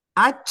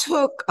I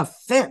took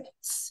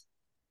offense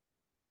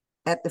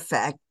at the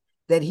fact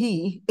that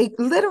he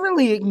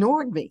literally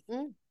ignored me,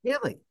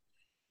 really.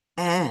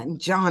 And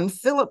John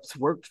Phillips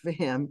worked for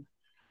him.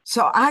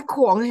 So I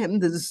call him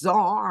the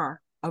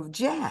czar of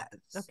jazz.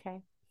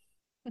 Okay.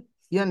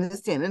 You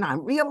understand? And I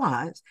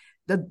realized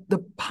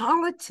the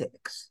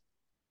politics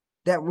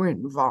that were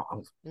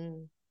involved.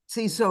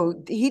 See,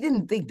 so he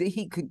didn't think that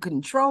he could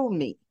control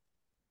me.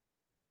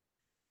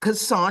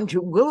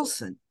 Cassandra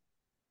Wilson.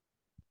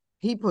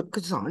 He put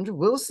Cassandra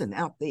Wilson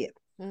out there.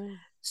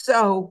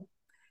 So,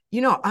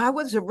 I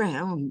was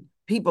around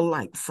people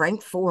like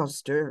Frank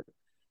Foster,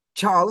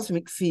 Charles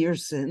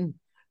McPherson,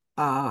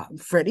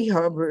 Freddie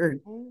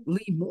Hubbard,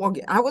 Lee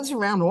Morgan. I was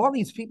around all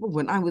these people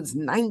when I was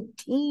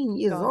 19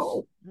 years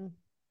old.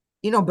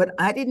 But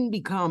I didn't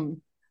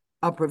become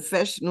a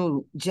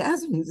professional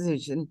jazz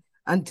musician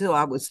until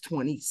I was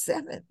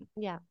 27.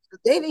 Yeah.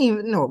 They didn't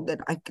even know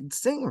that I could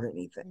sing or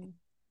anything.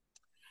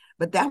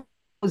 But that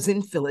was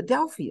in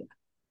Philadelphia.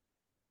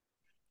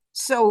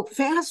 So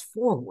fast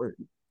forward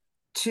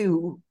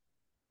to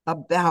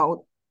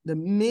about the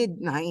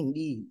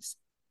mid-90s,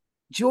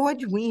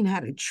 George Wein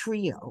had a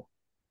trio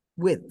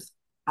with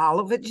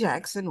Oliver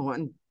Jackson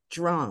on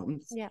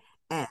drums. Yeah.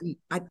 And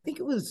I think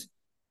it was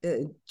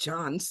Joe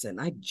Johnson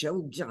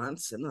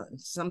or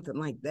something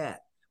like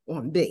that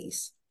on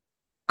bass.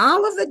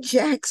 Oliver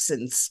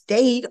Jackson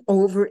stayed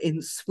over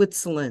in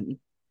Switzerland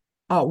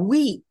a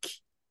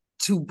week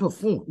to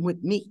perform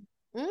with me.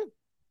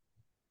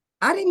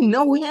 I didn't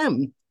know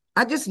him.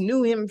 I just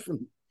knew him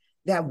from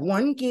that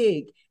one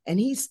gig, and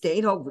he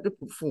stayed over to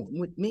perform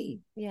with me.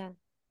 Yeah.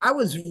 I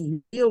was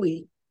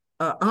really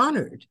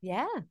honored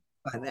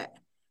by that.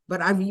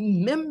 But I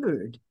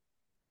remembered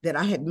that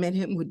I had met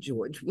him with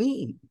George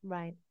Wein.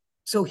 Right.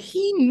 So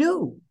he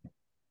knew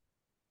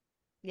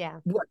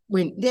what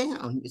went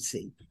down, you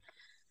see.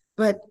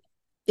 But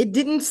it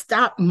didn't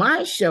stop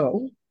my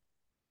show.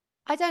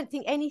 I don't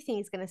think anything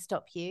is going to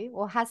stop you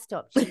or has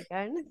stopped you,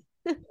 Joan.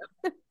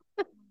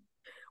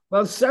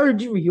 Well,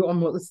 surgery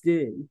almost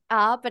did.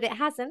 But it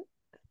hasn't.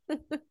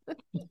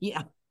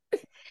 Yeah.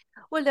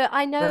 Well, look,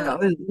 I know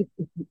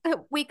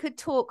we could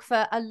talk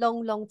for a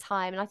long, long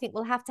time, and I think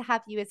we'll have to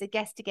have you as a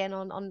guest again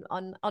on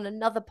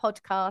another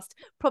podcast,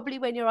 probably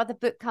when your other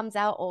book comes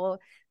out, or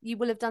you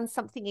will have done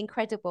something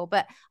incredible.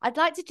 But I'd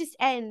like to just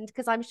end,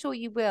 because I'm sure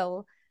you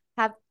will,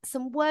 have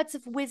some words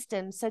of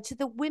wisdom. So to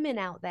the women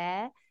out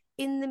there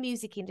in the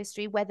music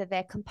industry, whether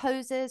they're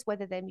composers,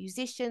 whether they're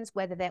musicians,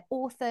 whether they're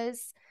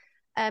authors,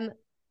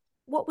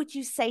 what would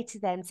you say to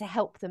them to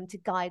help them, to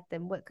guide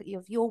them? What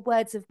your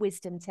words of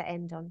wisdom to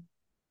end on?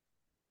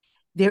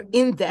 They're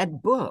in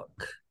that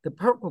book, the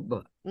purple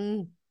book,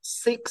 Mm.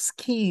 6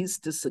 Keys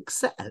to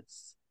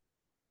Success.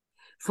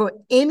 For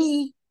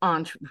any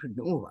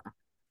entrepreneur,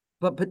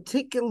 but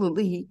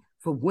particularly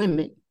for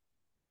women.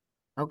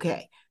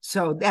 Okay,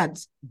 so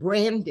that's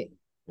branding.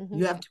 Mm-hmm.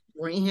 You have to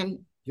brand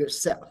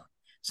yourself.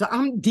 So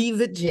I'm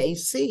Diva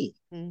JC.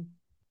 Mm.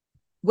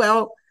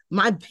 Well,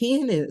 my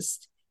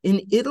pianist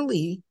in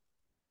Italy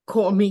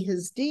called me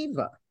his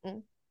diva.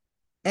 Mm.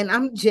 And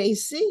I'm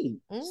JC.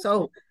 Mm.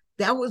 So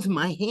that was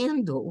my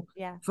handle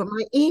Yeah. for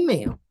my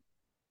email.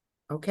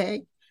 Okay.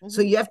 Mm-hmm.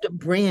 So you have to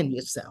brand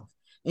yourself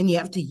and you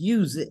have to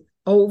use it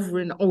over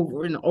and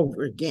over and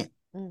over again.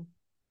 Mm.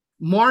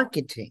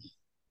 Marketing.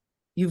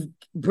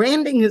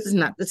 Branding is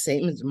not the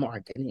same as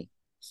marketing.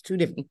 It's 2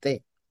 different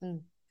things.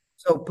 Mm.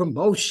 So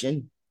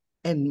promotion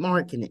and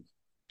marketing,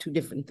 2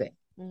 different things.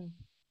 Mm.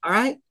 All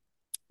right.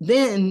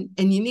 Then,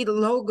 and you need a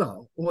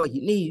logo or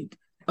you need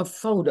a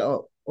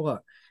photo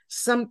or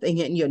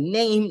something, and your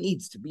name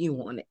needs to be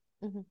on it.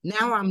 Mm-hmm.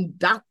 Now I'm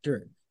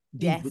Dr.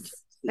 Diva.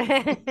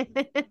 Yes.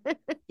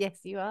 Yes,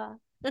 you are.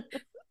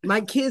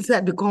 My kids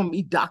had to call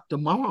me Dr.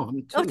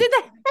 Mom, too. Oh, did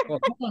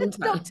they?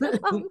 Dr.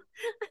 Mom.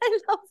 I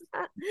love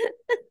that.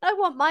 I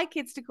want my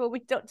kids to call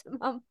me Dr.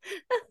 Mom.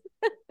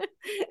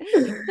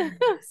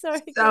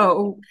 Sorry.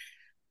 So,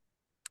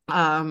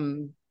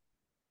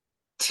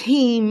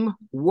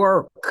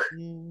 teamwork.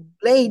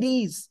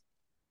 Ladies,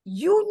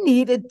 you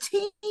need a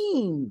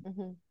team.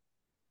 Mm-hmm.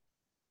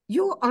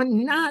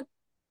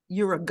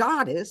 You're a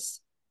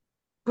goddess,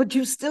 but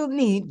you still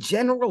need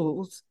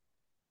generals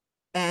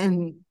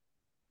and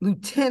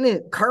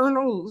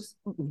colonels,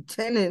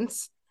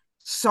 lieutenants,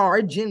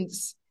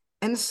 sergeants,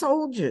 and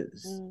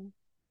soldiers. Mm.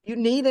 You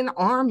need an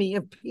army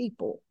of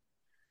people.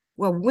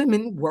 Well,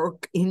 women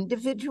work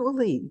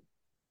individually.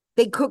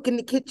 They cook in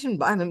the kitchen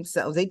by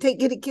themselves. They take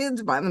care of the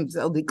kids by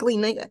themselves. They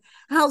clean the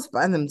house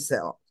by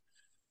themselves.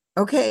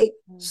 Okay,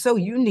 so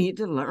you need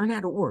to learn how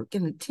to work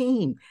in a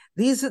team.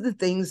 These are the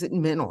things that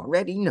men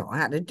already know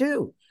how to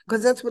do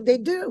because that's what they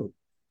do.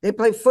 They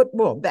play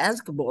football,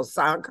 basketball,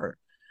 soccer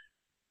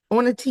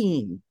on a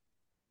team.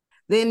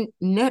 Then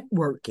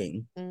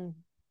networking. Mm.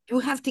 You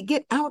have to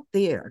get out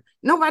there.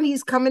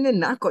 Nobody's coming to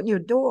knock on your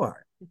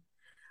door.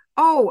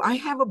 Oh, I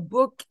have a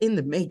book in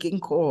the making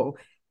called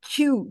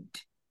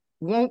Cute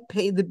Won't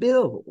Pay the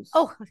Bills.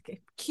 Oh,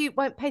 okay. Cute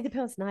won't pay the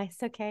bills. Nice.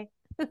 Okay.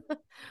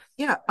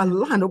 Yeah, a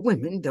lot of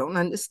women don't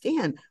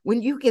understand.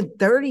 When you get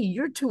 30,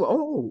 you're too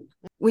old.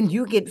 When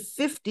you get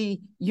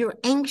 50, you're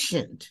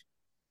ancient.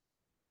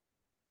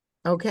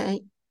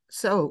 Okay?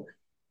 So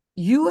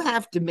you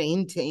have to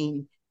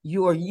maintain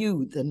your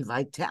youth and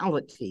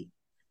vitality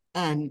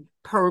and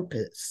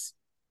purpose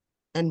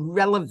and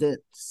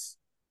relevance.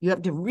 You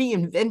have to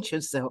reinvent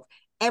yourself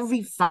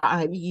every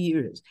 5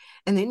 years.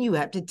 And then you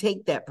have to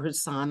take that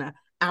persona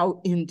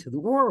out into the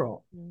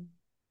world. Mm.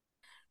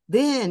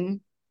 Then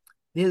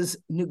there's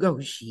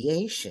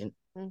negotiation.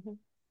 Mm-hmm.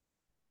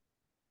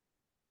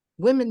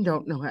 Women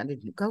don't know how to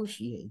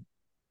negotiate.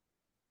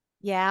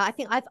 Yeah, I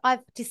think I've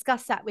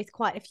discussed that with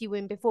quite a few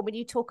women before. When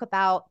you talk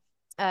about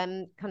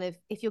kind of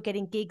if you're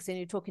getting gigs and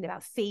you're talking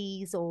about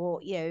fees or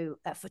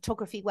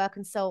photography work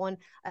and so on,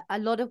 a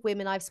lot of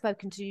women I've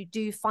spoken to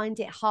do find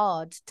it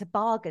hard to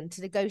bargain,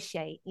 to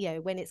negotiate,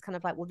 when it's kind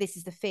of like, well, this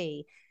is the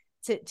fee,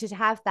 to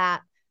have the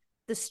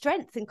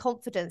strength and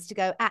confidence to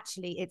go,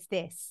 actually it's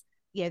this.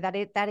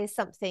 That is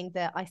something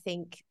that I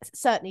think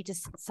certainly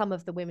just some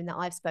of the women that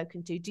I've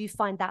spoken to do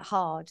find that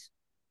hard.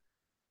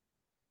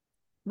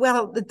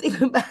 Well, the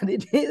thing about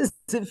it is,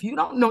 if you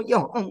don't know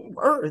your own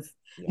worth,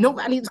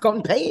 nobody's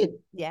going to pay it.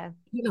 Yeah.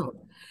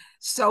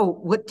 So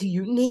what do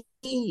you need?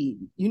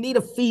 You need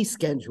a fee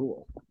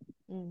schedule.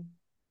 Mm.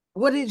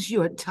 What is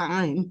your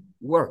time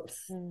worth?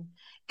 Mm.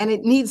 And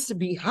it needs to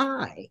be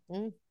high.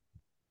 Mm.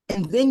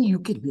 And then you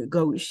can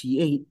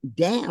negotiate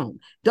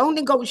down. Don't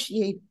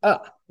negotiate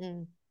up.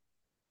 Mm.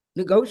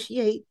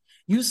 Negotiate.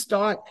 You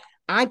start,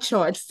 I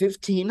charge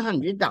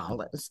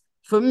 $1,500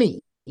 for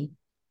me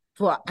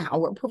for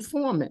our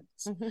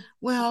performance. Mm-hmm.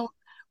 Well,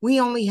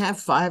 we only have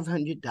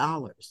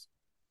 $500.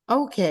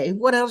 Okay,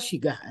 what else you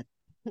got?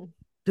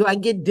 Do I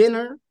get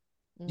dinner?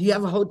 Mm-hmm. Do you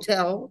have a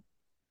hotel,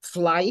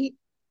 flight?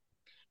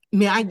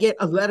 May I get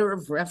a letter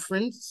of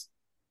reference?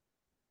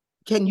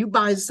 Can you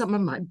buy some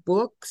of my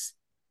books,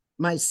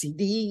 my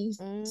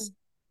CDs?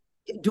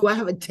 Mm-hmm. Do I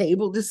have a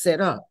table to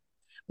set up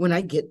when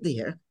I get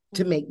there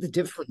to make the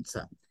difference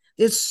up?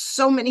 There's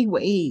so many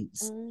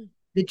ways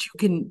that you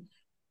can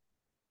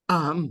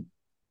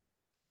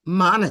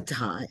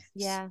monetize.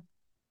 Yeah.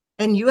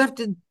 And you have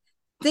to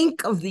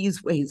think of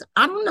these ways.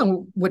 I don't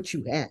know what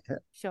you have.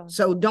 Sure.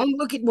 So don't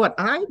look at what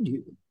I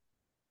do.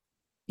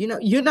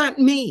 You're not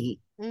me.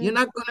 You're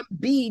not going to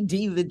be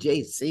Diva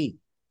JC,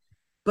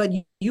 but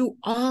you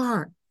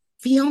are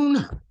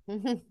Fiona.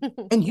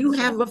 And you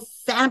have a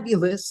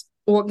fabulous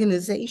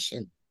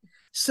organization.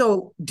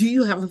 So do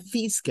you have a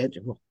fee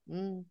schedule?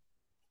 1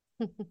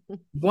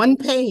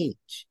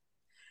 page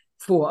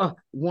for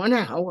 1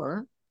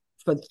 hour,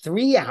 for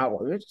 3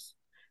 hours,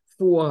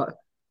 for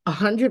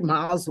 100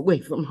 miles away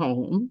from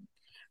home,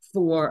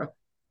 for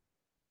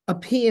a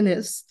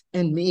pianist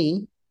and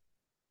me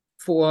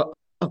for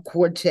a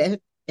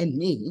quartet and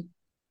me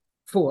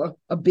for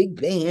a big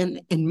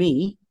band and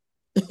me.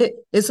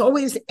 It's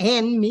always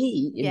and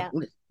me. Yeah.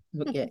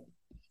 Okay.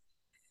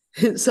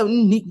 So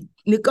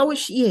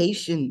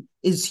negotiation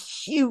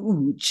is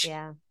huge.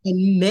 Yeah.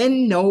 And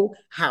men know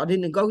how to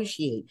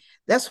negotiate.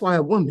 That's why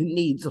a woman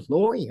needs a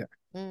lawyer.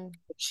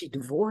 She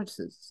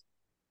divorces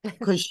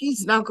because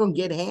she's not going to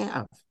get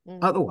half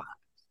otherwise.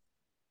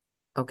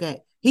 Okay.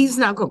 He's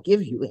not going to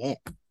give you half.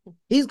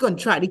 He's going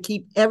to try to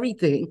keep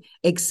everything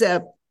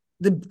except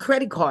the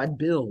credit card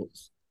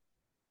bills.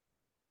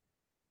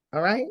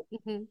 All right.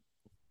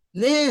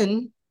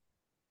 Then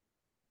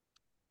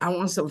I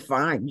want some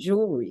fine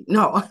jewelry.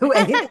 No,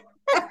 wait.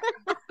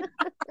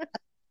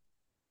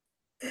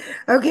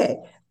 Okay.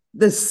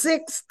 The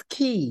sixth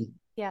key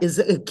is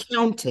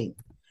accounting.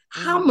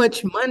 How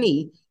much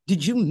money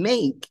did you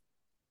make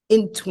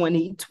in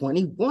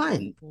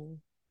 2021?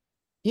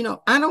 You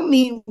know, I don't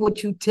mean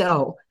what you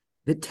tell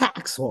the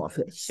tax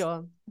office.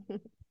 Sure.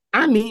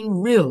 I mean,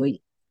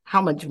 really,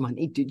 how much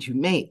money did you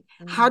make?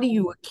 How do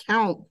you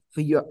account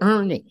for your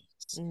earnings?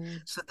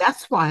 So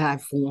that's why I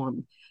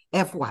formed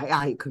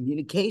FYI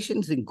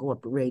Communications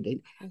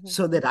Incorporated,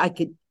 so that I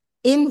could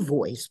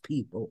invoice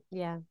people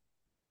and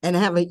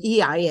have an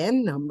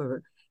EIN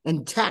number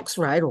and tax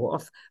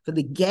write-off for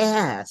the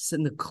gas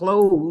and the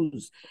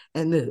clothes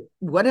and the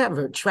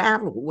whatever,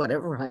 travel,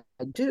 whatever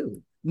I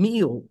do,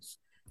 meals.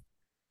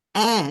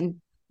 And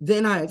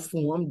then I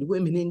formed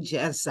Women in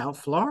Jazz South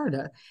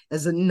Florida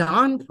as a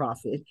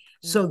nonprofit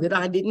so that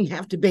I didn't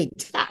have to pay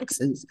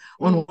taxes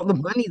on all the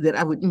money that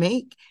I would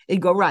make.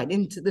 It'd go right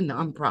into the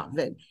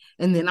nonprofit.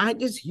 And then I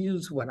just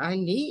use what I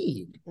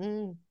need.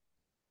 You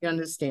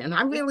understand?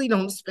 I really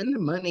don't spend the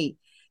money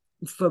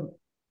for,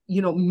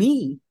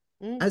 me.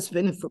 I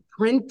spend it for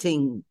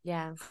printing,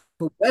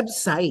 for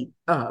website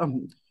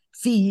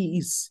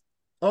fees,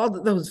 all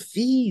of those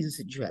fees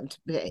that you have to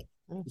pay,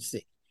 you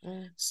see.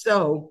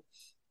 So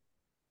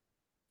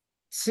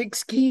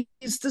 6 keys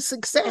to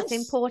success. That's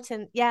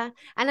important. Yeah.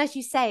 And as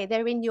you say,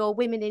 they're in your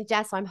Women in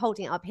Jazz. So I'm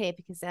holding it up here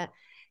because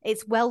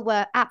it's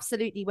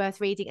absolutely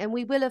worth reading. And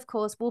we will, of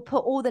course, we'll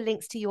put all the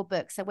links to your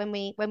book. So when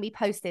we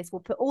post this, we'll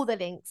put all the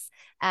links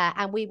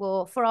and we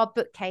will, for our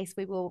bookcase,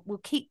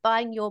 we'll keep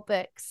buying your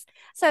books.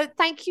 So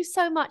thank you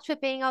so much for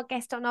being our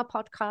guest on our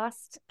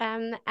podcast.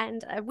 And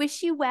I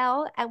wish you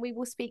well, and we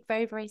will speak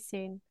very, very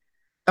soon.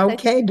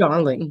 Okay,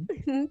 darling.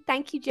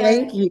 Thank you, Jo.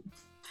 Thank you.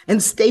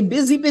 And stay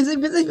busy, busy,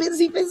 busy,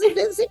 busy, busy,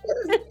 busy.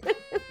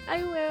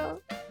 I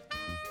will.